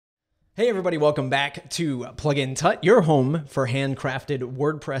Hey everybody, welcome back to Plugin Tut, your home for handcrafted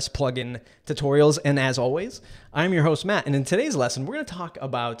WordPress plugin tutorials. And as always, I'm your host, Matt. And in today's lesson, we're going to talk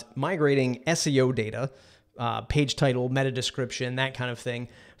about migrating SEO data, page title, meta description, that kind of thing,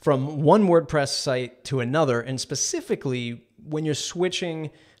 from one WordPress site to another. And specifically, when you're switching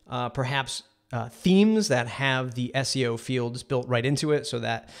perhaps themes that have the SEO fields built right into it, so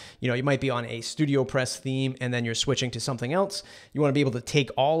that you might be on a StudioPress theme and then you're switching to something else. You want to be able to take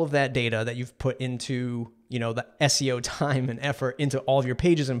all of that data that you've put into the SEO time and effort into all of your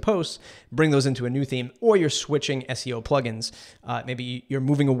pages and posts, bring those into a new theme, or you're switching SEO plugins. Maybe you're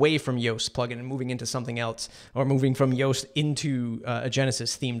moving away from Yoast plugin and moving into something else, or moving from Yoast into a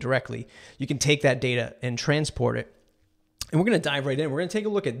Genesis theme directly. You can take that data and transport it. And we're going to dive right in. We're going to take a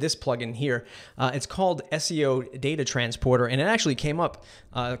look at this plugin here. It's called SEO Data Transporter, and it actually came up.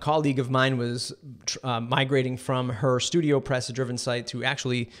 A colleague of mine was migrating from her StudioPress-driven site to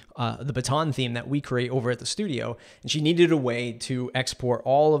actually the Baton theme that we create over at the studio, and she needed a way to export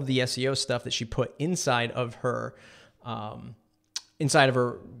all of the SEO stuff that she put inside of her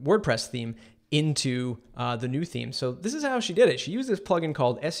WordPress theme into the new theme. So this is how she did it. She used this plugin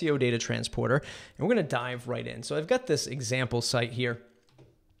called SEO Data Transporter, and we're going to dive right in. So I've got this example site here,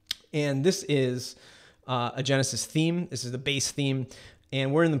 and this is a Genesis theme. This is the base theme,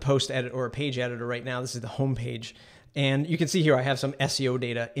 and we're in the post edit or page editor right now. This is the home page, and you can see here I have some SEO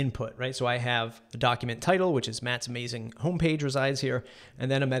data input, right? So I have the document title, which is Matt's Amazing Homepage resides here,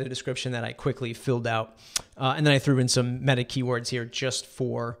 and then a meta description that I quickly filled out, and then I threw in some meta keywords here just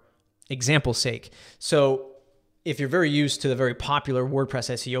for example's sake. So if you're very used to the very popular WordPress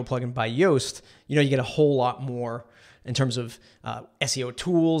SEO plugin by Yoast, you get a whole lot more in terms of SEO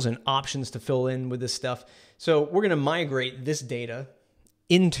tools and options to fill in with this stuff. So we're going to migrate this data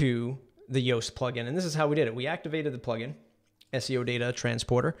into the Yoast plugin. And this is how we did it. We activated the plugin, SEO Data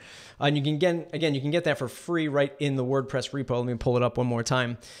Transporter. And you can get that for free right in the WordPress repo. Let me pull it up one more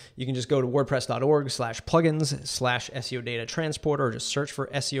time. You can just go to wordpress.org/plugins/SEO Data Transporter, or just search for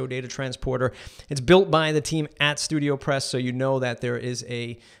SEO Data Transporter. It's built by the team at StudioPress, so you know that there is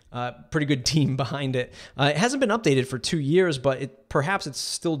a pretty good team behind it. It hasn't been updated for 2 years, but perhaps it's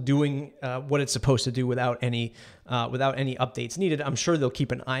still doing what it's supposed to do without any updates needed. I'm sure they'll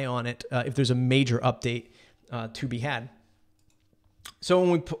keep an eye on it if there's a major update to be had. So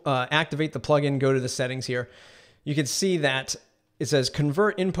when we activate the plugin, go to the settings here, you can see that it says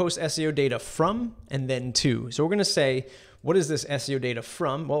convert in-post SEO data from and then to. So we're going to say, what is this SEO data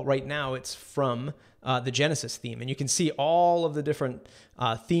from? Well, right now it's from the Genesis theme. And you can see all of the different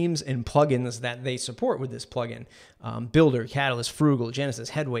themes and plugins that they support with this plugin. Builder, Catalyst, Frugal, Genesis,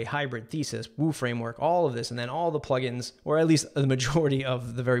 Headway, Hybrid, Thesis, Woo Framework, all of this, and then all the plugins, or at least the majority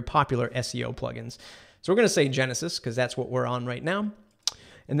of the very popular SEO plugins. So we're going to say Genesis because that's what we're on right now.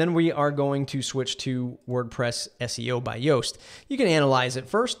 And then we are going to switch to WordPress SEO by Yoast. You can analyze it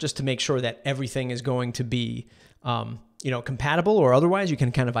first just to make sure that everything is going to be compatible, or otherwise you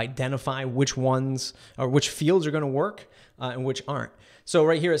can kind of identify which ones or which fields are going to work and which aren't. So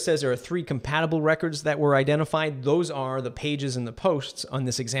right here it says there are 3 compatible records that were identified. Those are the pages and the posts on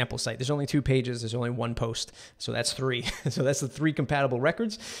this example site. There's only 2 pages. There's only 1 post. So that's 3. So that's the 3 compatible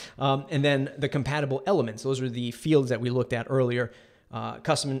records. And then the compatible elements. Those are the fields that we looked at earlier.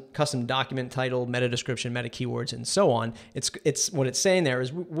 Custom document title, meta description, meta keywords, and so on. It's what it's saying there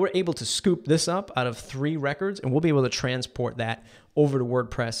is we're able to scoop this up out of 3 records, and we'll be able to transport that over to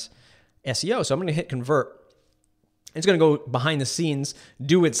WordPress SEO. So I'm going to hit convert. It's going to go behind the scenes,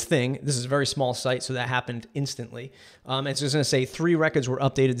 do its thing. This is a very small site, so that happened instantly. It's just going to say 3 records were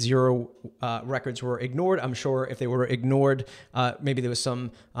updated, 0 records were ignored. I'm sure if they were ignored, maybe there was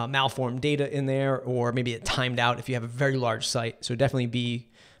some malformed data in there, or maybe it timed out if you have a very large site. So definitely be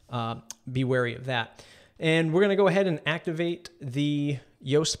wary of that. And we're going to go ahead and activate the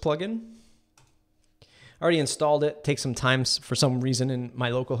Yoast plugin. I already installed it. Takes some time for some reason in my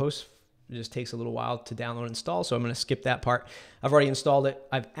local host. It just takes a little while to download and install, so I'm going to skip that part. I've already installed it.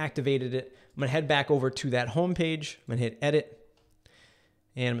 I've activated it. I'm going to head back over to that home page. I'm going to hit edit,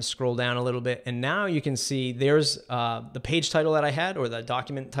 and I'm going to scroll down a little bit. And now you can see there's the page title that I had, or the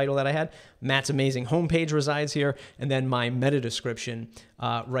document title that I had. Matt's Amazing Homepage resides here, and then my meta description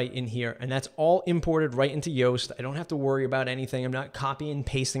right in here. And that's all imported right into Yoast. I don't have to worry about anything. I'm not copying and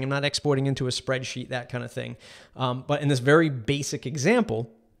pasting. I'm not exporting into a spreadsheet, that kind of thing. But in this very basic example,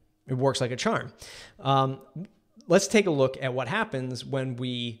 it works like a charm. Let's take a look at what happens when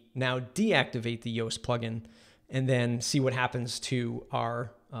we now deactivate the Yoast plugin and then see what happens to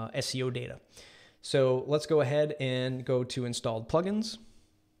our SEO data. So let's go ahead and go to installed plugins.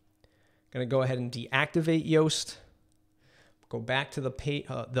 I'm going to go ahead and deactivate Yoast. go back to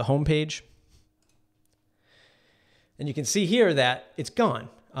the home page. And you can see here that it's gone.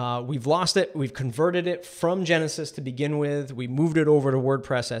 We've lost it. We've converted it from Genesis to begin with. We moved it over to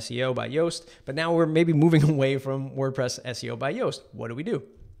WordPress SEO by Yoast, but now we're maybe moving away from WordPress SEO by Yoast. What do?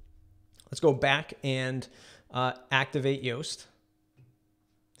 Let's go back and activate Yoast.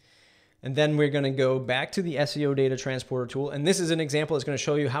 And then we're going to go back to the SEO data transporter tool. And this is an example that's going to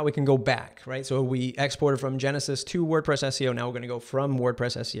show you how we can go back, right? So we exported from Genesis to WordPress SEO. Now we're going to go from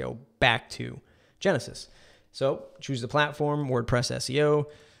WordPress SEO back to Genesis. So choose the platform, WordPress SEO,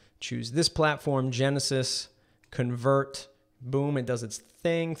 choose this platform, Genesis, convert, boom, it does its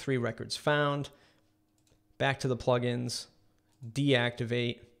thing, 3 records found, back to the plugins,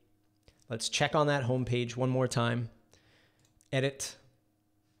 deactivate. Let's check on that homepage one more time, edit,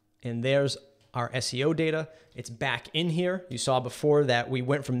 and there's our SEO data. It's back in here. You saw before that we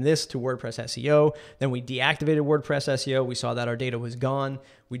went from this to WordPress SEO. Then we deactivated WordPress SEO. We saw that our data was gone.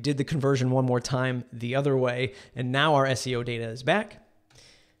 We did the conversion one more time the other way, and now our SEO data is back.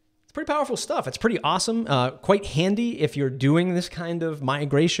 It's pretty powerful stuff. It's pretty awesome. Quite handy if you're doing this kind of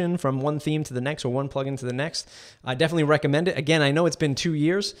migration from one theme to the next or one plugin to the next. I definitely recommend it. Again, I know it's been 2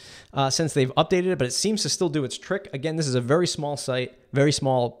 years since they've updated it, but it seems to still do its trick. Again, this is a very small site, very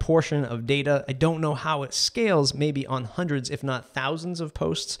small portion of data. I don't know how it scales, maybe on hundreds, if not thousands of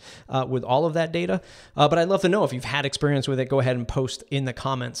posts with all of that data. But I'd love to know if you've had experience with it. Go ahead and post in the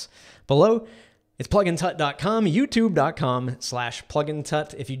comments below. It's plugintut.com,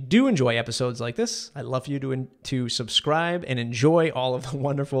 youtube.com/plugintut. If you do enjoy episodes like this, I'd love for you to subscribe and enjoy all of the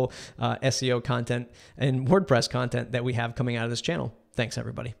wonderful SEO content and WordPress content that we have coming out of this channel. Thanks,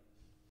 everybody.